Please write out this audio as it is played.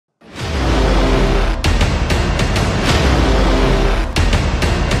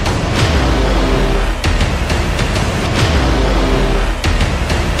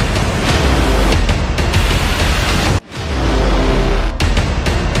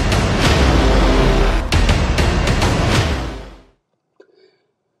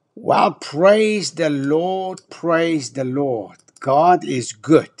Well, praise the Lord, praise the Lord. God is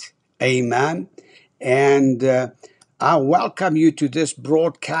good. Amen. And I welcome you to this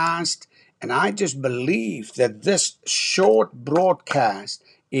broadcast. And I just believe that this short broadcast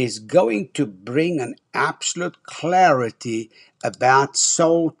is going to bring an absolute clarity about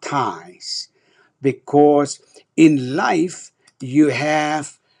soul ties. Because in life, you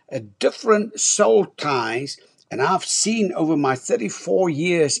have different soul ties. And I've seen over my 34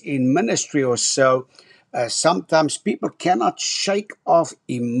 years in ministry or so, sometimes people cannot shake off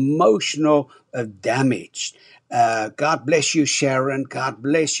emotional damage. God bless you, Sharon. God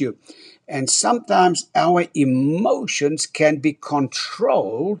bless you. And sometimes our emotions can be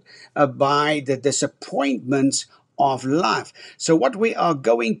controlled by the disappointments of life. So, what we are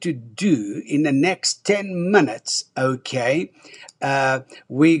going to do in the next 10 minutes, okay,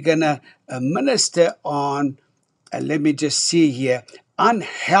 we're going to minister on, let me just see here,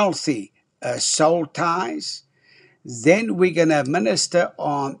 unhealthy soul ties. Then we're going to minister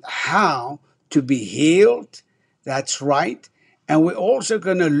on how to be healed. That's right. And we're also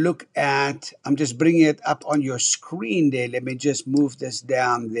going to look at, I'm just bringing it up on your screen there. Let me just move this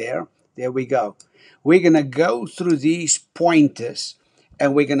down there. There we go. We're going to go through these pointers,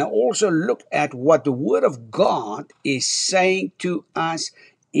 and we're going to also look at what the Word of God is saying to us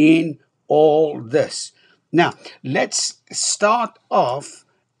in all this. Now, let's start off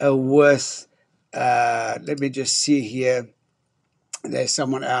with let me just see here. There's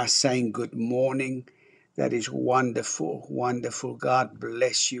someone else saying good morning. That is wonderful, wonderful. God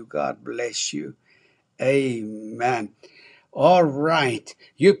bless you. God bless you. Amen. All right.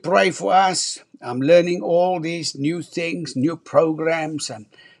 You pray for us. I'm learning all these new things, new programs, and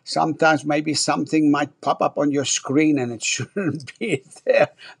sometimes maybe something might pop up on your screen and it shouldn't be there.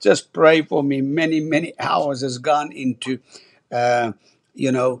 Just pray for me. Many, many hours has gone into, uh,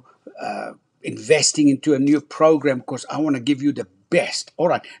 you know, investing into a new program because I want to give you the best. All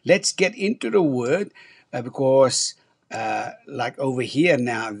right, let's get into the word because, like over here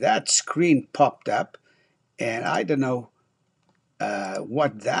now, that screen popped up, and I don't know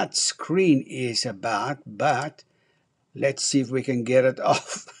what that screen is about, but let's see if we can get it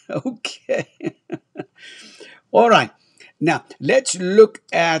off. Okay. All right. Now, let's look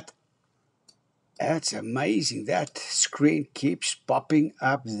at. That's amazing. That screen keeps popping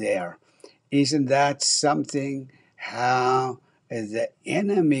up there. Isn't that something? How the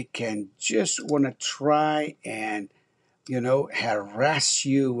enemy can just want to try and, harass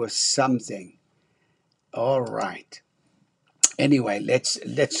you with something. All right. Anyway, let's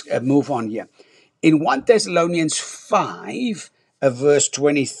move on here. In 1 Thessalonians 5, verse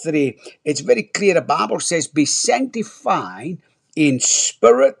 23, it's very clear. The Bible says, be sanctified in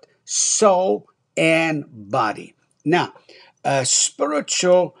spirit, soul, and body. Now,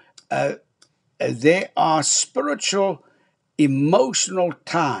 spiritual, there are spiritual, emotional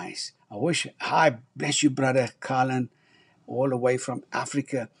ties. Hi, bless you, Brother Colin, all the way from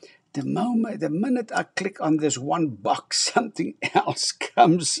Africa. The minute I click on this one box, something else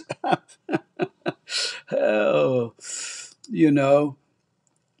comes up. Oh,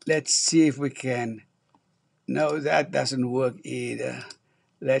 let's see if we can. No, that doesn't work either.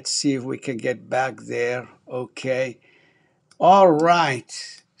 Let's see if we can get back there. Okay. All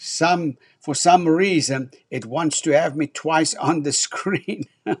right. For some reason, it wants to have me twice on the screen.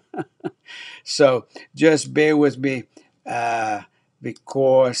 So just bear with me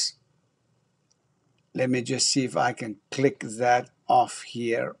because let me just see if I can click that off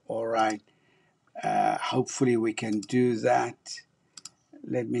here. All right. Hopefully we can do that.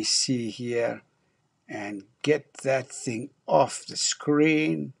 Let me see here and get that thing off the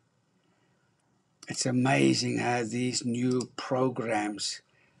screen. It's amazing how these new programs,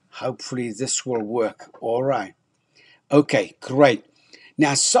 hopefully this will work. All right. Okay, great.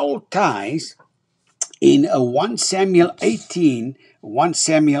 Now, soul ties in 1 Samuel 18, 1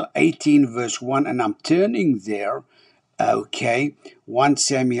 Samuel 18 verse 1, and I'm turning there. Okay, 1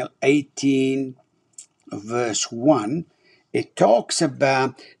 Samuel 18 verse 1, it talks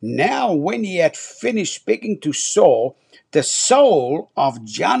about, now when he had finished speaking to Saul, the soul of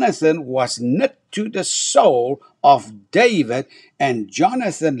Jonathan was knit to the soul of David, and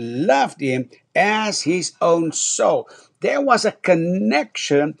Jonathan loved him as his own soul. There was a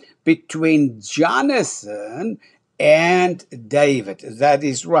connection between Jonathan and David. That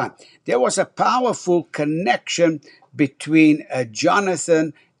is right. There was a powerful connection between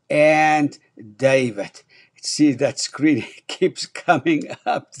Jonathan and David. See, that screen keeps coming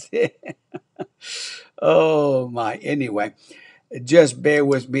up there. Oh my. Anyway, just bear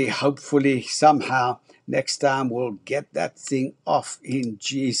with me. Hopefully, somehow, next time we'll get that thing off in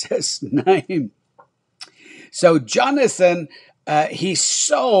Jesus' name. So Jonathan, his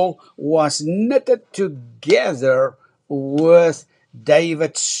soul was knitted together with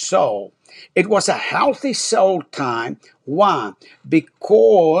David's soul. It was a healthy soul time. Why?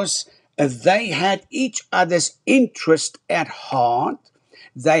 Because they had each other's interest at heart.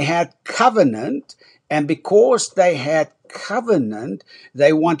 They had covenant, and because they had covenant,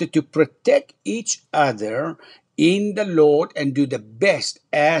 they wanted to protect each other in the Lord and do the best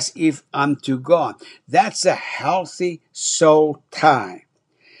as if unto God. That's a healthy soul tie.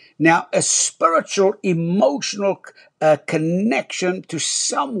 Now, a spiritual, emotional connection to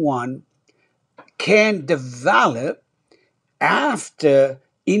someone can develop after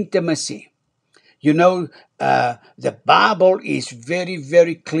intimacy. You know, the Bible is very,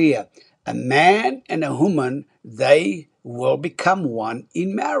 very clear. A man and a woman, they will become one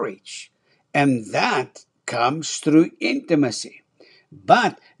in marriage. And that comes through intimacy.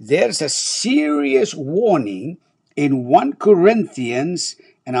 But there's a serious warning in 1 Corinthians,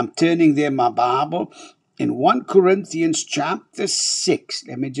 and I'm turning there my Bible, in 1 Corinthians chapter 6.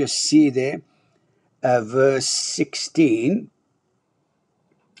 Let me just see there, verse 16.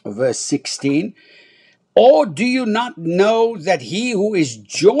 Verse 16. Or do you not know that he who is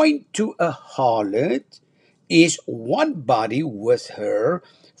joined to a harlot is one body with her?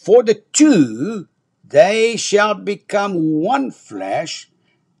 For the two, they shall become one flesh.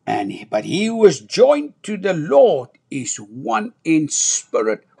 But he who is joined to the Lord is one in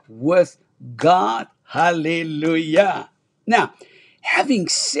spirit with God. Hallelujah. Now, having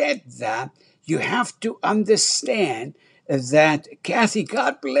said that, you have to understand that, Kathy,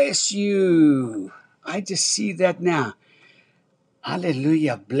 God bless you. I just see that now.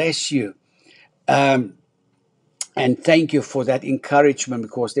 Hallelujah. Bless you. And thank you for that encouragement,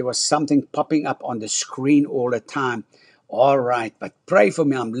 because there was something popping up on the screen all the time. All right, but pray for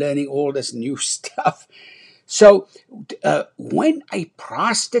me. I'm learning all this new stuff. So when a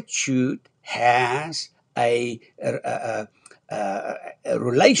prostitute has a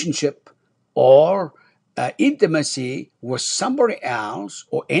relationship or intimacy with somebody else,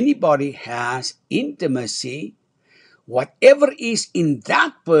 or anybody has intimacy, whatever is in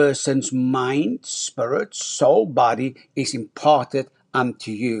that person's mind, spirit, soul, body is imparted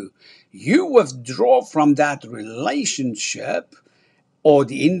unto you. You withdraw from that relationship or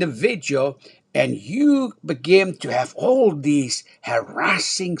the individual, and you begin to have all these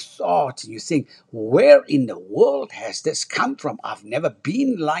harassing thoughts. You think, where in the world has this come from? I've never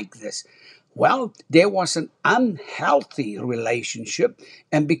been like this. Well, there was an unhealthy relationship,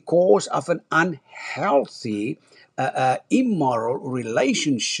 and because of an unhealthy immoral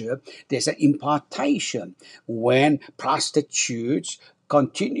relationship, there's an impartation. When prostitutes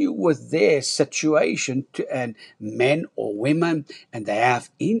continue with their situation and men or women, and they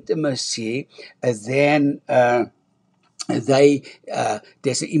have intimacy, then there's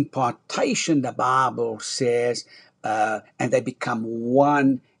an impartation, the Bible says, and they become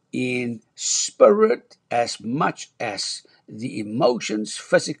one in spirit as much as the emotions,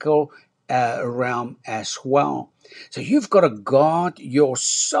 physical realm as well. So you've got to guard your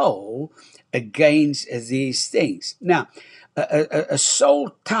soul against these things. Now, a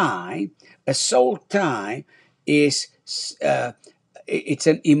soul tie is it's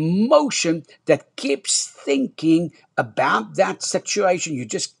an emotion that keeps thinking about that situation. You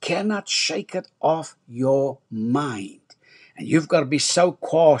just cannot shake it off your mind. And you've got to be so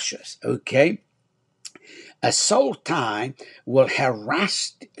cautious, okay? A soul tie will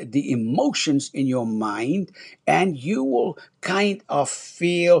harass the emotions in your mind, and you will kind of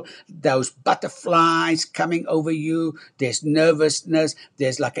feel those butterflies coming over you. There's nervousness,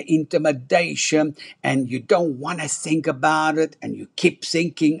 there's like an intimidation, and you don't want to think about it, and you keep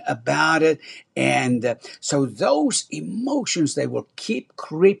thinking about it. And so those emotions, they will keep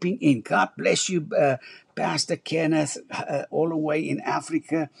creeping in. God bless you, Pastor Kenneth, all the way in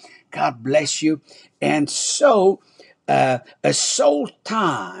Africa. God bless you. And so a soul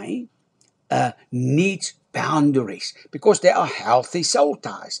tie needs boundaries, because there are healthy soul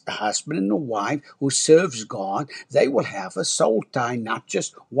ties. A husband and a wife who serves God, they will have a soul tie, not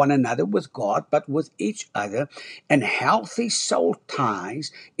just one another with God, but with each other. And healthy soul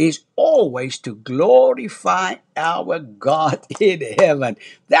ties is always to glorify our God in heaven.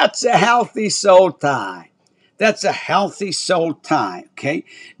 That's a healthy soul tie. That's a healthy soul tie, okay?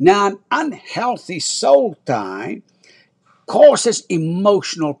 Now, an unhealthy soul tie causes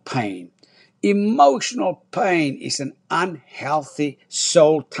emotional pain. Emotional pain is an unhealthy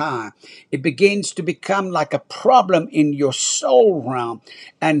soul tie. It begins to become like a problem in your soul realm,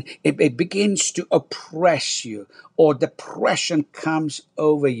 and it begins to oppress you, or depression comes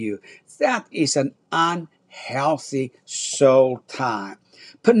over you. That is an unhealthy soul tie.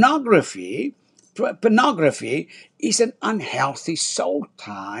 Pornography Pornography is an unhealthy soul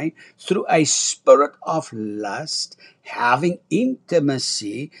tie through a spirit of lust, having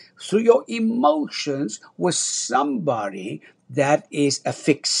intimacy through your emotions with somebody that is a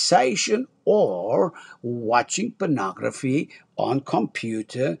fixation, or watching pornography on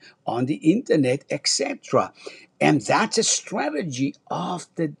computer, on the internet, etc. And that's a strategy of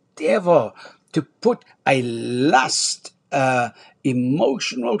the devil to put a lust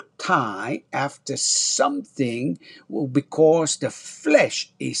emotional tie after something, because the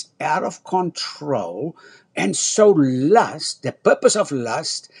flesh is out of control. And so the purpose of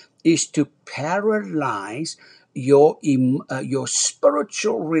lust is to paralyze your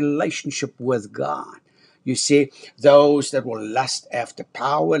spiritual relationship with God. You see, those that will lust after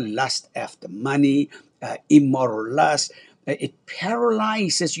power, lust after money, immoral lust, it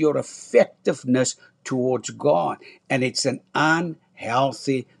paralyzes your effectiveness towards God. And it's an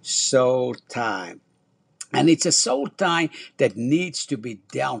unhealthy soul tie. And it's a soul tie that needs to be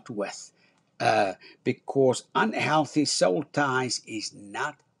dealt with, because unhealthy soul ties is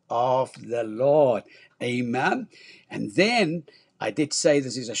not of the Lord. Amen. And then I did say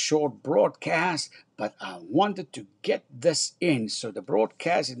this is a short broadcast, but I wanted to get this in. So the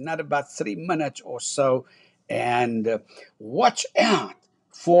broadcast is not about 3 minutes or so. And watch out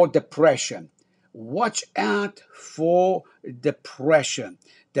for depression. Watch out for depression.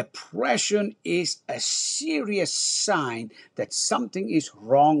 Depression is a serious sign that something is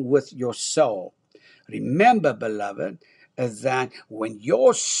wrong with your soul. Remember, beloved, that when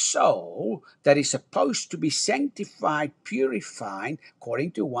your soul that is supposed to be sanctified, purified,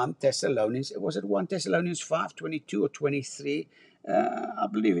 according to 1 Thessalonians, was it 1 Thessalonians 5:22 or 23? I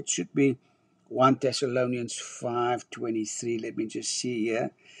believe it should be 1 Thessalonians 5:23. Let me just see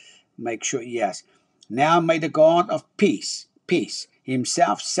here. Make sure, yes. Now may the God of peace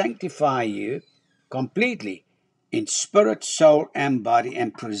himself sanctify you completely in spirit, soul, and body,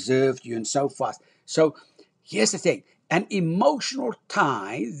 and preserve you, and so forth. So here's the thing. An emotional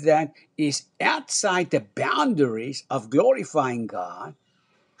tie that is outside the boundaries of glorifying God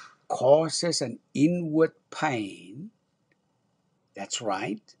causes an inward pain. That's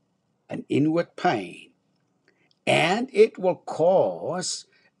right, an inward pain. And it will cause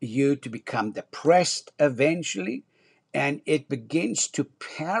you to become depressed eventually, and it begins to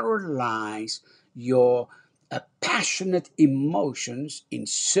paralyze your passionate emotions in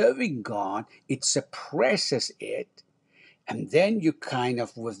serving God. It suppresses it, and then you kind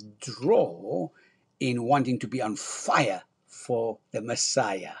of withdraw in wanting to be on fire for the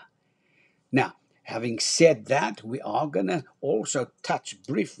Messiah. Now, having said that, we are going to also touch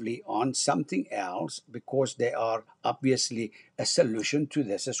briefly on something else, because there are obviously a solution to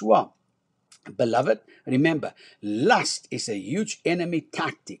this as well. Beloved, remember, lust is a huge enemy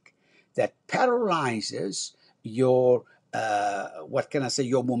tactic that paralyzes your,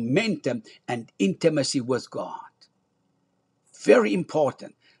 your momentum and intimacy with God. Very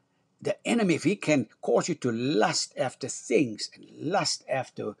important. The enemy, if he can cause you to lust after things and lust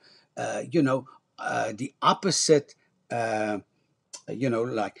after, the opposite,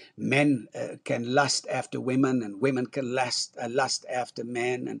 like men can lust after women, and women can lust after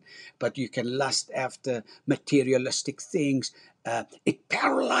men, but you can lust after materialistic things. It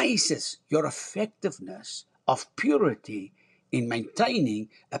paralyzes your effectiveness of purity in maintaining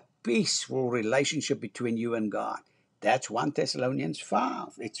a peaceful relationship between you and God. That's 1 Thessalonians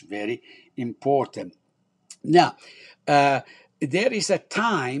 5. It's very important. Now, there is a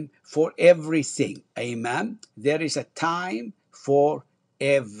time for everything. Amen. There is a time for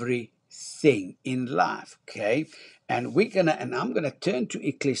everything in life. Okay. And I'm gonna turn to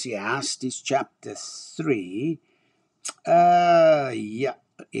Ecclesiastes chapter 3.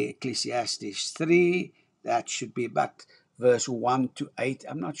 Ecclesiastes 3. That should be about verse 1 to 8.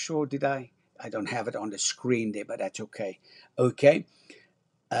 I'm not sure, I don't have it on the screen there, but that's okay. Okay.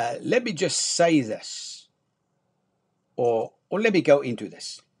 Let me just say this, or let me go into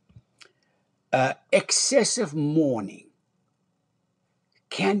this. Excessive mourning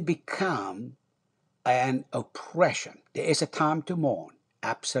can become an oppression. There is a time to mourn,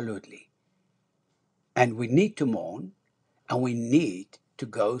 absolutely. And we need to mourn, and we need to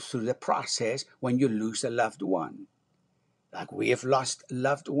go through the process when you lose a loved one. Like we have lost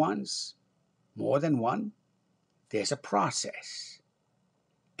loved ones, more than one, there's a process.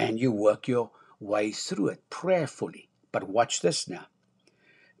 and you work your way through it prayerfully. But watch this now.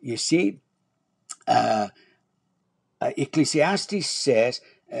 You see, Ecclesiastes says,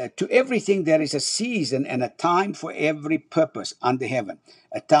 to everything there is a season and a time for every purpose under heaven.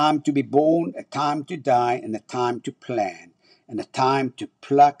 A time to be born, a time to die, and a time to plant, and a time to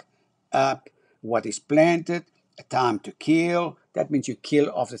pluck up what is planted, a time to kill. That means you kill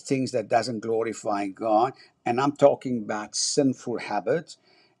off the things that doesn't glorify God. And I'm talking about sinful habits,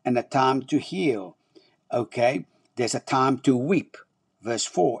 and a time to heal. Okay, there's a time to weep. Verse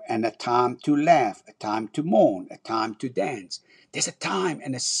 4, and a time to laugh, a time to mourn, a time to dance. There's a time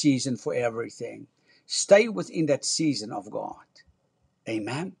and a season for everything. Stay within that season of God.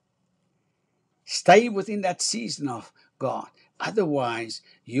 Amen. Stay within that season of God. Otherwise,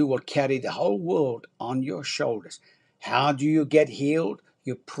 you will carry the whole world on your shoulders. How do you get healed?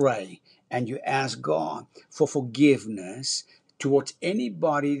 You pray and you ask God for forgiveness towards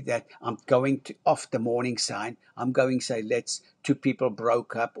anybody that I'm going to, off the morning sign, I'm going to say, two people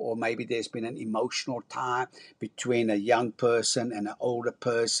broke up, or maybe there's been an emotional tie between a young person and an older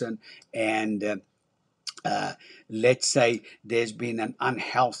person, and let's say there's been an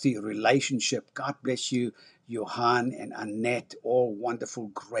unhealthy relationship. God bless you, Johan and Annette, all wonderful,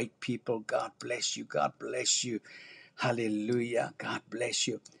 great people. God bless you. God bless you. Hallelujah. God bless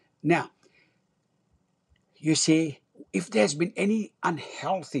you. Now, you see, if there's been any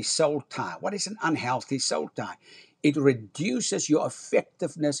unhealthy soul tie, what is an unhealthy soul tie? It reduces your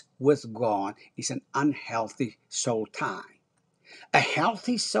effectiveness with God. It's an unhealthy soul tie. A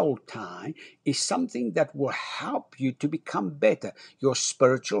healthy soul tie is something that will help you to become better. Your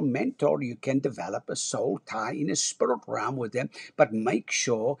spiritual mentor, you can develop a soul tie in a spirit realm with them, but make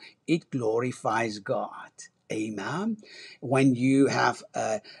sure it glorifies God. Amen. When you have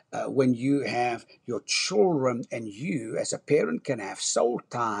your children, and you as a parent can have soul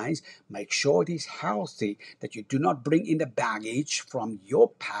ties, make sure it is healthy, that you do not bring in the baggage from your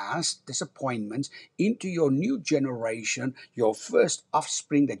past disappointments into your new generation, your first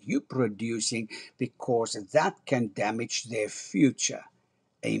offspring that you're producing, because that can damage their future.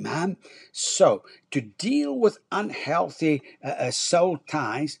 Amen. So, to deal with unhealthy soul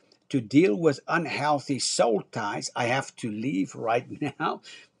ties, I have to leave right now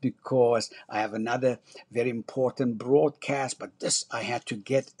because I have another very important broadcast, but this I had to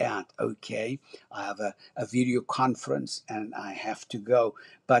get out, okay? I have a video conference and I have to go.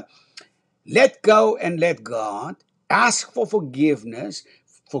 But let go and let God. Ask for forgiveness.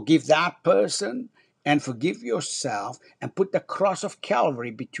 Forgive that person and forgive yourself, and put the cross of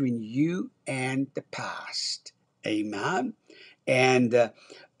Calvary between you and the past. Amen. And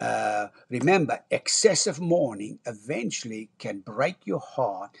remember, excessive mourning eventually can break your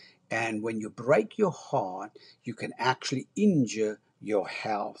heart. And when you break your heart, you can actually injure your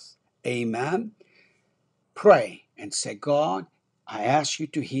health. Amen. Pray and say, God, I ask you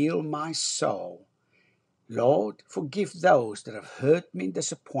to heal my soul. Lord, forgive those that have hurt me and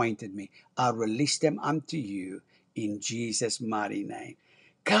disappointed me. I release them unto you in Jesus' mighty name.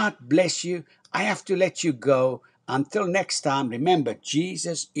 God bless you. I have to let you go. Until next time, remember,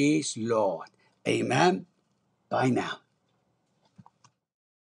 Jesus is Lord. Amen. Bye now.